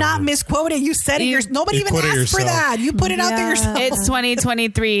 You were not misquoted. You said it. Nobody You even put it asked for yourself. that. You put it out there yourself. It's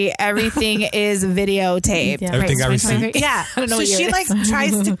 2023. Everything is videotaped. Yeah. Everything got received. 2023. Yeah. I don't know So what year she it like is.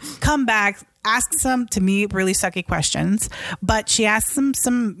 tries to come back, asks some, to me, really sucky questions, but she asks him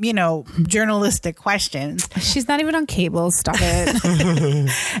some, journalistic questions. She's not even on cable. Stop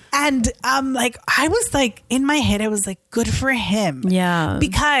it. And I was like, in my head, I was like, good for him. Yeah.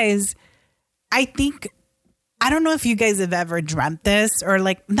 Because I don't know if you guys have ever dreamt this or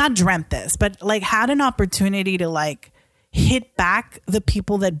like not dreamt this, but like had an opportunity to like hit back the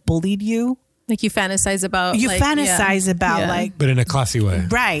people that bullied you. Like you fantasize about. Like, but in a classy way,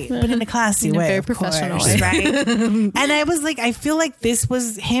 right? But in a classy way, a very professional way, right? And I was like, I feel like this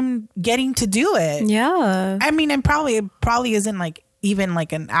was him getting to do it. Yeah. I mean, and probably isn't like even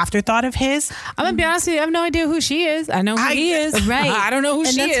like an afterthought of his. I'm gonna be honest with you, I have no idea who she is. I know who he is. Right. I don't know who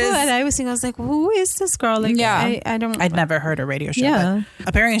she is. And that's what I was thinking. I was like, who is this girl? Like, I don't. I'd never heard a radio show. Yeah. But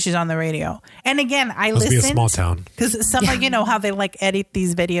apparently she's on the radio. And again, I must listened. be a small town. Because some, like, you know how they like edit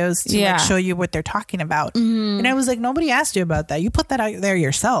these videos to like show you what they're talking about. And I was like, nobody asked you about that. You put that out there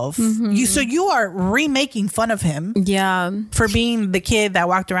yourself. So you are remaking fun of him. Yeah. For being the kid that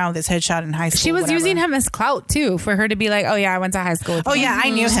walked around with his headshot in high school. She was using him as clout too, for her to be like, oh yeah, I went to high school with him. I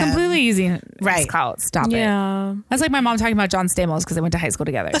knew him. Completely using his clout. Stop it. Yeah. That's like my mom talking about John Stamos because they went to high school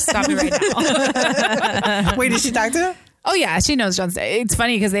together. Stop it right now. Wait, did she talk to him? Oh yeah, she knows John Stamos. It's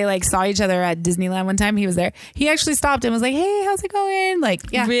funny because they like saw each other at Disneyland one time. He was there. He actually stopped and was like, hey, how's it going? Like,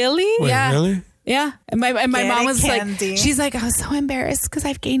 yeah. Really? Wait, Yeah. really? Yeah. And my mom was candy. like, she's like, I was so embarrassed because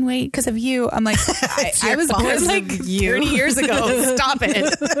I've gained weight because of you. I'm like, I was born like 30 years ago. Stop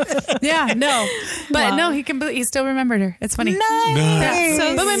it. Yeah, no. But no, he still remembered her. It's funny. Nice. Yeah.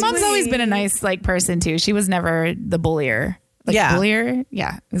 So but my mom's always been a nice like person too. She was never the bullier. Like bullier?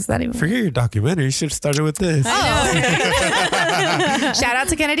 Yeah. Is that even Forget your documentary. You should have started with this. Shout out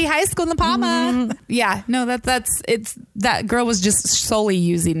to Kennedy High School in La Palma. Yeah, no, that girl was just solely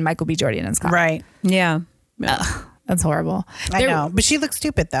using Michael B. Jordan as clout. Right. Yeah. That's horrible. I know. But she looks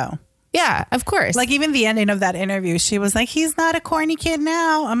stupid though. Yeah, of course. Like even the ending of that interview, she was like, he's not a corny kid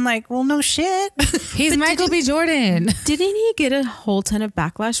now. I'm like, well, no shit. He's Michael B. Jordan. Didn't he get a whole ton of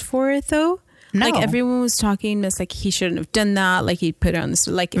backlash for it though? No. Like everyone was talking, it's like he shouldn't have done that. Like he put it on this.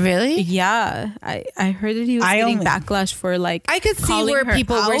 Like really? Yeah, I heard that he was getting backlash for like. I could see where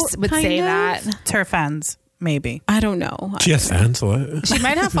people would say that. To her fans, maybe. I don't know. She has fans. What? She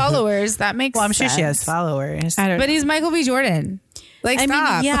might have followers. That makes. Well, I'm sure sense. she has followers. I don't But know. he's Michael B. Jordan. Like, I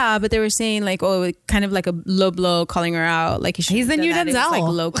stop. mean, yeah, but they were saying like, oh, kind of like a low blow, calling her out. Like He's the new Denzel. Like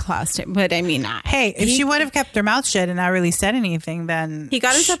low class. But I mean, Hey, if she would have kept her mouth shut and not really said anything, then he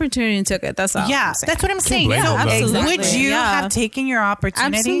got his opportunity and took it. That's all. yeah, that's what I'm saying. blame So, him, though. Absolutely. would you Yeah. have taken your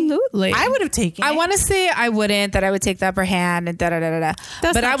opportunity? Absolutely. I would have taken I it. want to say I wouldn't, that I would take the upper hand and da-da-da-da-da.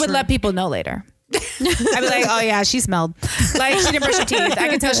 But not I would true. let people know later. I'd be like, oh yeah, she smelled. Like she didn't brush her teeth. I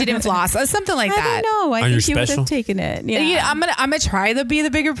can tell she didn't floss. Or something like that. I don't know. I Are you think he would special? have taken it. Yeah. Yeah, I'm gonna try to be the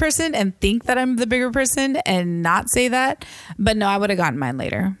bigger person and think that I'm the bigger person and not say that. But no, I would have gotten mine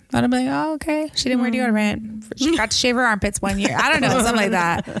later. I'd be like, oh okay, she didn't wear deodorant. She got to shave her armpits one year. I don't know, something like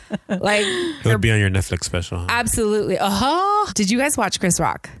that. Like It would be on your Netflix special. Huh? absolutely. Did you guys watch Chris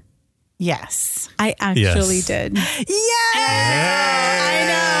Rock? Yes. I actually Yes. did. Yeah. I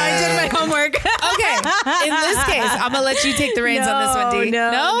know. I did my homework. Okay. In this case, I'm gonna let you take the reins on this one, D.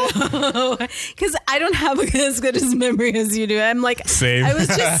 No, because I don't have as good as memory as you do. I'm like, Same. I was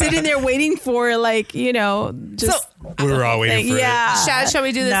just sitting there waiting for like, just We were all waiting for it. Shall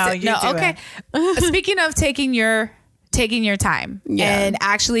we do this? No, you do okay. Speaking of taking your time and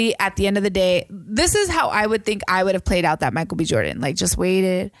actually at the end of the day, this is how I would think I would have played out that Michael B. Jordan, like just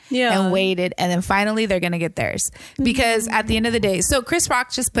waited and then finally they're going to get theirs because at the end of the day, so Chris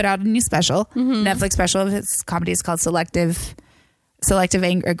Rock just put out a new special, Netflix special of his comedy. It's called Selective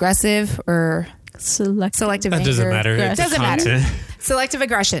Aggressive or Selective That Anger. doesn't matter. It It's doesn't matter. content. Selective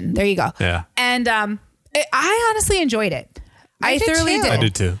Aggression. There you go. Yeah. And I honestly enjoyed it. I thoroughly too. did. I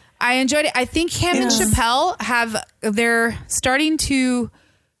did too. I enjoyed it. I think him and Chappelle they're starting to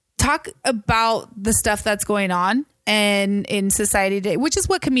talk about the stuff that's going on and in society today, which is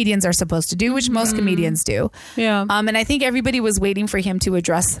what comedians are supposed to do, which most comedians do. Yeah. And I think everybody was waiting for him to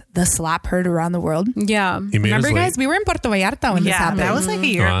address the slap heard around the world. Yeah. He made Remember, us guys, wait. we were in Puerto Vallarta when this happened. That was like a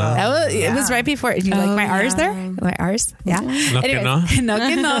year ago. Wow. It was right before. You like my R's there? My R's? Yeah. No que no. No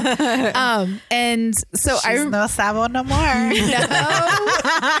que no. And so She's no sabo no more.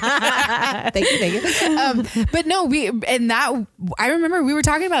 Thank you. But no, I remember we were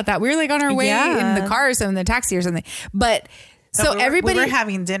talking about that. We were like on our way in the car or something, the taxi or something. But so everybody, we were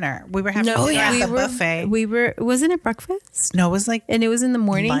having dinner. We were having dinner at the buffet. Wasn't it breakfast? No, it was like And it was in the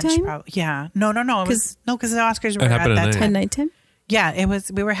morning lunch. time? Yeah. No. Because the Oscars were It at happened that at time. At nighttime? Yeah, it was.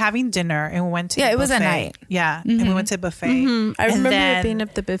 We were having dinner and we went to. Yeah, the it was at buffet. night. Yeah, and we went to the buffet. I And remember then it being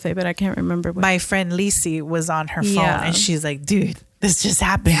up the buffet, but I can't remember what. my friend Lisi was on her phone Yeah. and she's like, "Dude, this just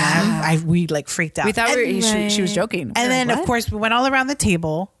happened." We like freaked out. we thought she was joking. And then, of course, we went all around the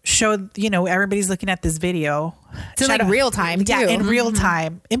table, showed, everybody's looking at this video. It's in, like, real time, Yeah, too. in real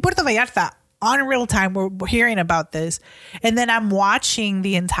time. In Puerto Vallarta, on real time, we're hearing about this. And then I'm watching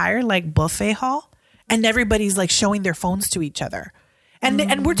the entire, like, buffet hall. and everybody's like showing their phones to each other.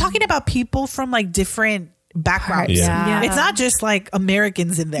 And we're talking about people from like different backgrounds. Yeah. It's not just like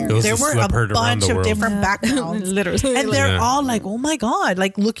Americans in there. There were a bunch of different backgrounds. Literally. And they're all like, oh my God,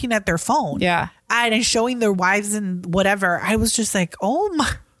 like looking at their phone. Yeah. And showing their wives and whatever. I was just like, oh my,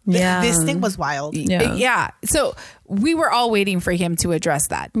 this thing was wild. Yeah. So we were all waiting for him to address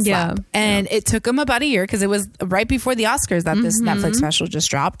that slap. And it took him about a year because it was right before the Oscars that this Netflix special just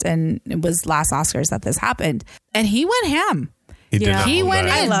dropped. And it was last Oscars that this happened. And he went ham. He went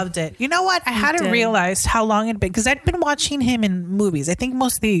in. I loved it. You know what? I hadn't realized how long it'd been because I'd been watching him in movies. I think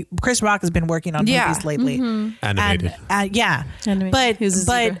mostly Chris Rock has been working on movies lately. Animated. And, Animated.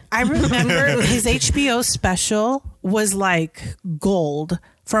 But I remember his HBO special was like gold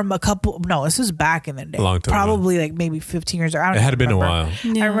from this was back in the day. Long time probably like maybe 15 years ago. It had been a while. I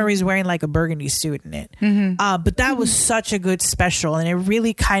remember he's wearing like a burgundy suit in it. But that was such a good special. And it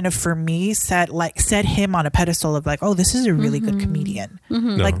really kind of, for me, set him on a pedestal of like, oh, this is a really good comedian.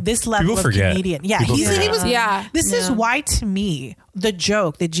 Like this level of comedian. Yeah. He was. Yeah. This is why, to me, the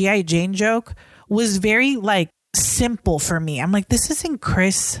G.I. Jane joke was very like simple for me. I'm like, this isn't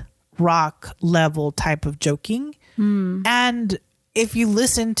Chris Rock level type of joking. And if you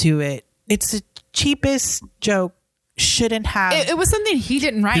listen to it, it's the cheapest joke. Shouldn't have. It was something he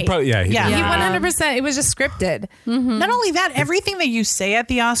didn't write. He 100%. It was just scripted. Not only that, everything that you say at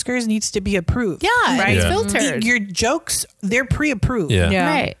the Oscars needs to be approved. Yeah, right. It's filtered. Your jokes, they're pre-approved. Yeah.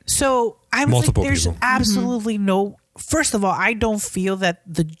 Right. So I was Multiple like, there's people. absolutely no. First of all, I don't feel that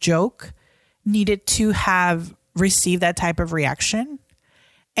the joke needed to have received that type of reaction.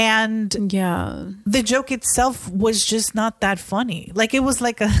 And the joke itself was just not that funny. Like it was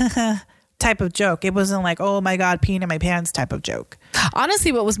like a type of joke. It wasn't like, oh my God, peeing in my pants type of joke.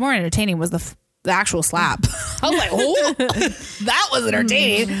 Honestly, what was more entertaining was the actual slap. I was like, oh, that was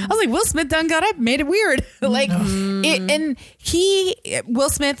entertaining. I was like, Will Smith done got up, made it weird. Will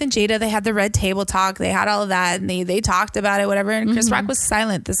Smith and Jada, they had the red table talk. They had all of that and they talked about it, whatever. And Chris Rock was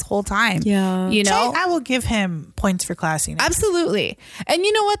silent this whole time. Yeah. You know, I will give him points for classiness. Absolutely. And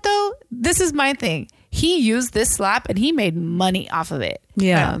you know what though? This is my thing. He used this slap and he made money off of it.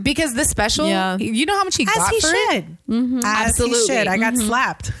 Yeah. Because the special, you know how much he got for it? As Absolutely. he should. I got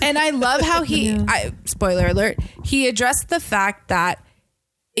slapped. And I love how spoiler alert, he addressed the fact that,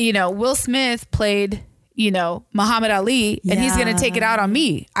 Will Smith played, Muhammad Ali and he's going to take it out on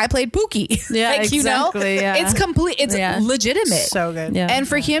me. I played Pookie. Yeah, exactly. Yeah. It's complete. It's legitimate. So good. Yeah. And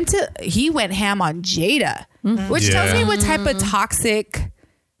for him he went ham on Jada, which tells me what type of toxic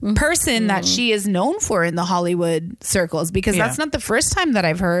person that she is known for in the Hollywood circles, because that's not the first time that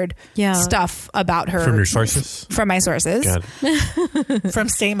I've heard stuff about her from your sources. From my sources, from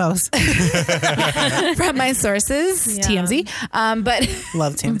Stamos, from my sources, TMZ. But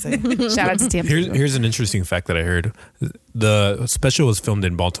love TMZ. Shout out to TMZ. Here's an interesting fact that I heard. The special was filmed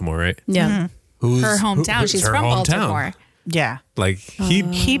in Baltimore, right? Yeah, her hometown. She's from Baltimore. Yeah, like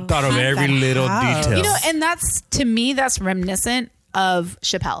he thought of every little detail. And that's, to me, that's reminiscent of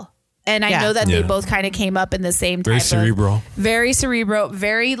Chappelle. And I know that they both kind of came up in the same type very cerebral,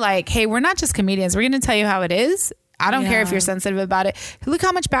 very like, hey, we're not just comedians. We're going to tell you how it is. I don't care if you're sensitive about it. Look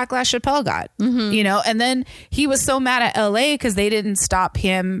how much backlash Chappelle got, and then he was so mad at LA because they didn't stop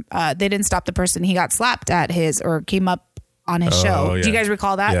him. They didn't stop the person he got slapped at or came up on his show. Do you guys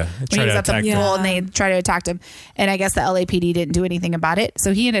recall that? Yeah. When he was at the pool and they tried to attack him. And I guess the LAPD didn't do anything about it.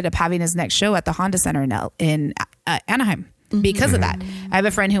 So he ended up having his next show at the Honda Center in Anaheim. Because of that. I have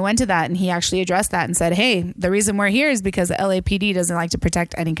a friend who went to that and he actually addressed that and said, hey, the reason we're here is because the LAPD doesn't like to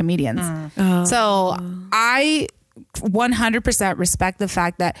protect any comedians. So I 100% respect the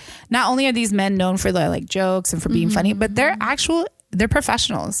fact that not only are these men known for their like jokes and for being funny, but they're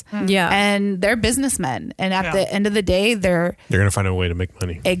professionals. Yeah. And they're businessmen. And at the end of the day, they're going to find a way to make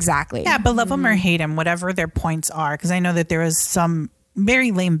money. Exactly. Yeah, but love them or hate them, whatever their points are. Because I know that there was some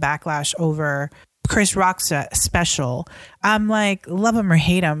very lame backlash over Chris Rock's special. I'm like, love him or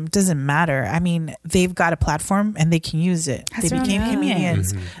hate him, doesn't matter. I mean, they've got a platform and they can use it. They became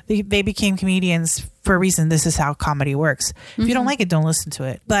comedians. They became comedians for a reason. This is how comedy works. If you don't like it, don't listen to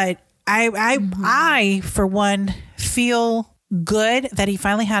it. But I for one, feel good that he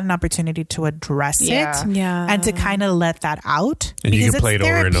finally had an opportunity to address it and to kind of let that out. And you can play it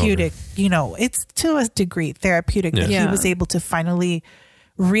over and over. It's to a degree therapeutic that he was able to finally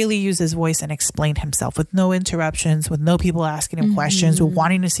really use his voice and explain himself with no interruptions, with no people asking him questions, with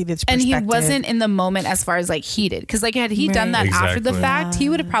wanting to see this perspective. And he wasn't in the moment as far as like heated, because like had he done that after the fact, he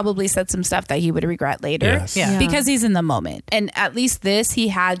would have probably said some stuff that he would regret later because he's in the moment. And at least he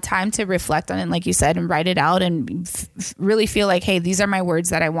had time to reflect on it, like you said, and write it out and really feel like, hey, these are my words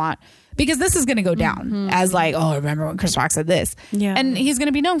that I want because this is going to go down as like, oh, remember when Chris Rock said this? Yeah. And he's going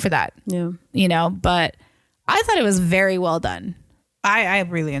to be known for that. Yeah. You know, but I thought it was very well done. I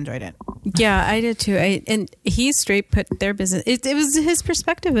really enjoyed it. Yeah, I did too. And he straight put their business. It was his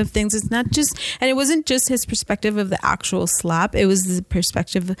perspective of things. It's not just, and it wasn't just his perspective of the actual slap. It was the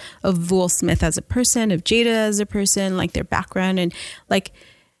perspective of Will Smith as a person, of Jada as a person, like their background, and like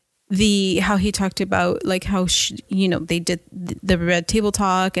how he talked about like how they did the red table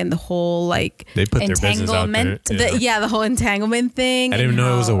talk and the whole like they put their business out there. The whole entanglement thing. I didn't even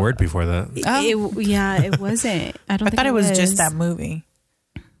know it was a word before that. It wasn't. I thought it was just that movie.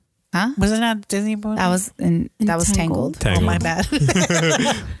 Huh? Wasn't that Disney movie? That was Tangled. Oh, my bad.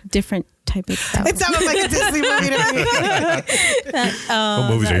 Different type of stuff. It sounded like a Disney movie to me. What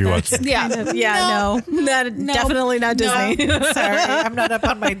movies are you watching? Yeah. Definitely not Disney. No. Sorry, I'm not up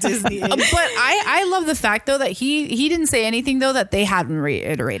on my Disney. But I love the fact though that he didn't say anything though that they hadn't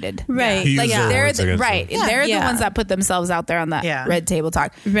reiterated. Right. He Like used their they're words against them. they're the ones that put themselves out there on that red table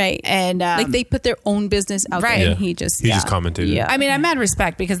talk. Right. And like they put their own business out Right. there, Yeah. and he just commented. Yeah. I mean, I'm mad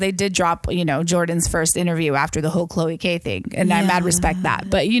respect because they did drop, Jordan's first interview after the whole Chloe K thing, and I'm mad respect that.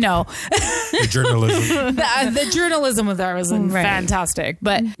 But The journalism. the journalism with her was fantastic.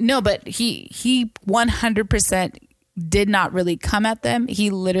 But no, but he 100% did not really come at them. He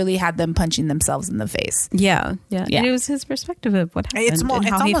literally had them punching themselves in the face. Yeah. And it was his perspective of what happened and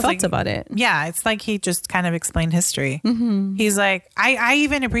how he felt about it. Yeah, it's like he just kind of explained history. He's like, I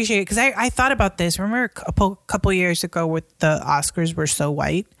even appreciate it because I thought about this. Remember a couple years ago with the Oscars were so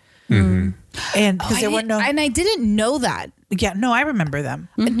white? And because there were no... And I didn't know that. Yeah, no, I remember them.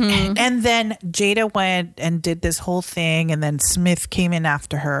 And then Jada went and did this whole thing, and then Smith came in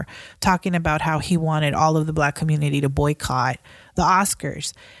after her talking about how he wanted all of the Black community to boycott the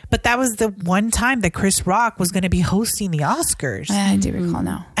Oscars. But that was the one time that Chris Rock was going to be hosting the Oscars. I do recall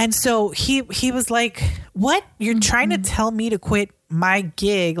now. And so he was like, what? You're trying to tell me to quit my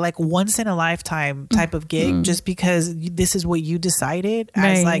gig, like once in a lifetime type of gig, just because this is what you decided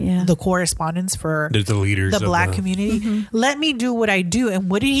as the correspondence for the leaders the of Black community. Let me do what I do. And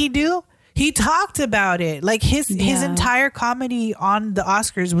what did he do? He talked about it. Like his entire comedy on the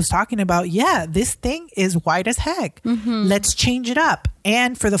Oscars was talking about, this thing is white as heck. Let's change it up.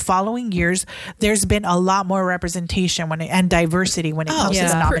 And for the following years, there's been a lot more representation and diversity when it comes to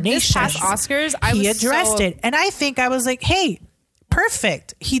the nominations. This past Oscars, he addressed it. And I think I was like, hey,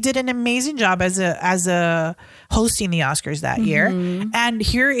 perfect. He did an amazing job as a hosting the Oscars that year. And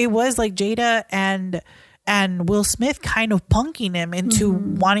here it was like Jada and Will Smith kind of punking him into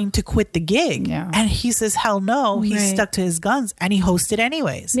wanting to quit the gig. Yeah. And he says, hell no. He stuck to his guns and he hosted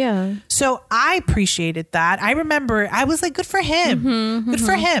anyways. Yeah. So I appreciated that. I remember I was like, good for him. Good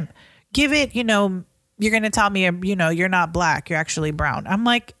for him. Give it, you're going to tell me, you're not Black. You're actually brown. I'm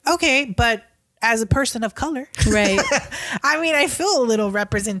like, okay, but as a person of color, right? I mean, I feel a little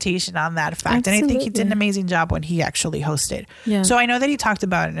representation on that fact. Absolutely. And I think he did an amazing job when he actually hosted. Yeah. So I know that he talked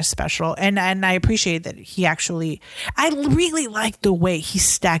about it in a special, and I appreciate that he actually, I really liked the way he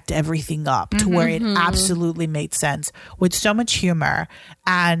stacked everything up to where it absolutely made sense with so much humor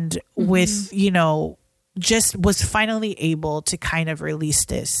and with, just was finally able to kind of release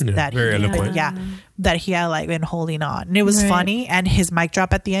this that he had like been holding on, and it was funny, and his mic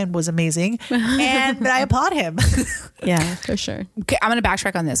drop at the end was amazing, and I applaud him. Yeah, for sure. Okay, I'm gonna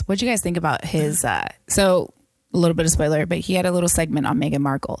backtrack on this. What do you guys think about his? So a little bit of spoiler, but he had a little segment on Meghan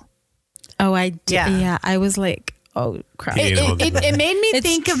Markle. Oh, I did. Yeah, I was like, oh crap. It made me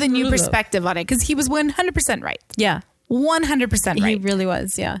think of the new perspective on it because he was 100% right. Yeah. 100% right. He really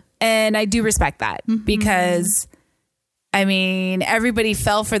was, yeah. And I do respect that because, I mean, everybody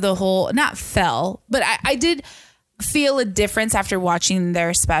fell for the whole, not fell, but I did feel a difference after watching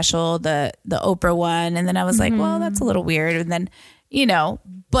their special, the Oprah one. And then I was like, well, that's a little weird. And then,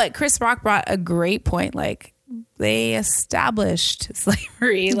 but Chris Rock brought a great point. Like, they established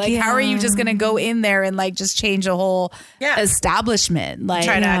slavery. Like, how are you just going to go in there and like just change a whole establishment? Like,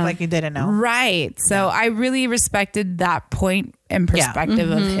 try to act like you didn't know. Right. So I really respected that point and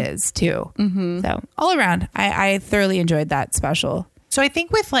perspective of his too. So all around, I thoroughly enjoyed that special. So I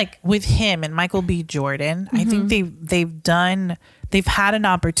think with him and Michael B. Jordan, I think they've had an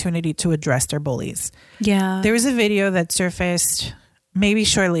opportunity to address their bullies. Yeah. There was a video that surfaced maybe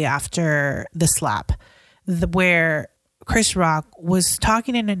shortly after the slap where Chris Rock was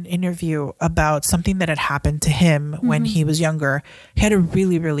talking in an interview about something that had happened to him when he was younger. He had a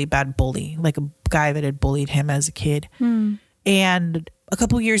really, really bad bully, like a guy that had bullied him as a kid. And a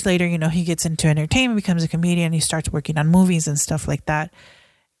couple years later, he gets into entertainment, becomes a comedian. He starts working on movies and stuff like that.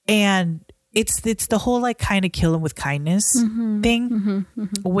 And it's the whole like kind of kill him with kindness thing,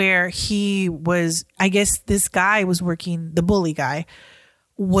 where he was, I guess this guy was working, the bully guy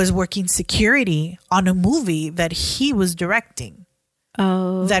was working security on a movie that he was directing.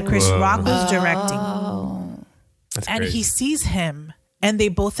 That Chris Rock was directing. That's and crazy. he sees him and they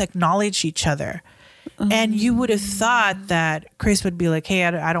both acknowledge each other. And you would have thought that Chris would be like, hey,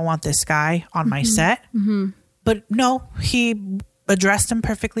 I don't want this guy on my set. But no, he addressed him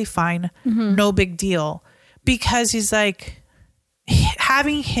perfectly fine. No big deal. Because he's like,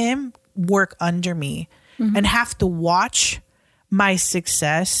 having him work under me and have to watch my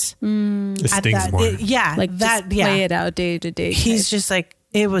success. It stings more. Like that, play it out day to day. He's just like,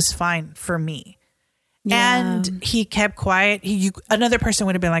 it was fine for me. And he kept quiet. Another person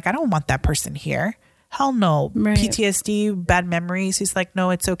would have been like, I don't want that person here. Hell no. Right. PTSD, bad memories. He's like,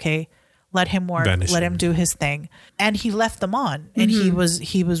 no, it's okay. Let him work. Banish Let him. him do his thing. And he left them on. And he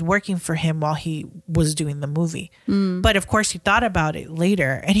was working for him while he was doing the movie. But of course, he thought about it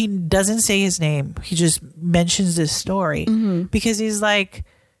later. And he doesn't say his name. He just mentions this story because he's like,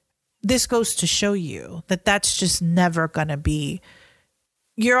 this goes to show you that that's just never going to be.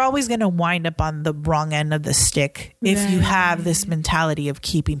 You're always going to wind up on the wrong end of the stick if you have this mentality of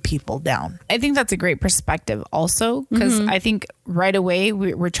keeping people down. I think that's a great perspective also, because I think right away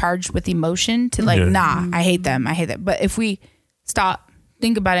we're charged with emotion to like, nah, I hate them. I hate that. But if we stop,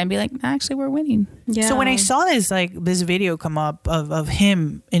 think about it and be like, nah, actually we're winning. Yeah. So when I saw this video come up of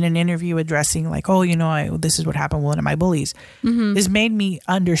him in an interview addressing like, oh, this is what happened with one of my bullies, this made me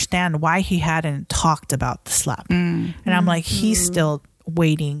understand why he hadn't talked about the slap. And I'm like, he's still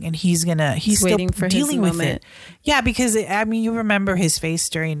waiting and he's still waiting for dealing his with moment. it. Yeah, because you remember his face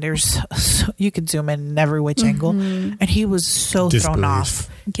during you could zoom in every which angle, and he was so thrown off,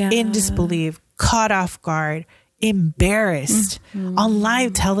 in disbelief, caught off guard, embarrassed on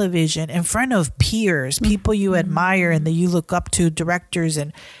live television in front of peers, people you admire and that you look up to, directors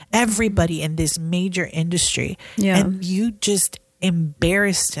and everybody in this major industry, and you just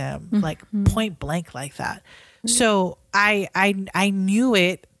embarrassed him like point blank like that. So I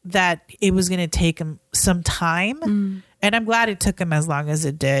knew that it was going to take him some time, and I'm glad it took him as long as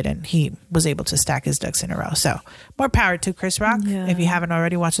it did, and he was able to stack his ducks in a row. So more power to Chris Rock. If you haven't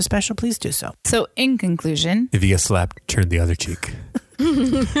already watched the special, please do so. So in conclusion, If you get slapped, turn the other cheek.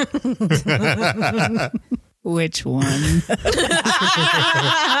 which one?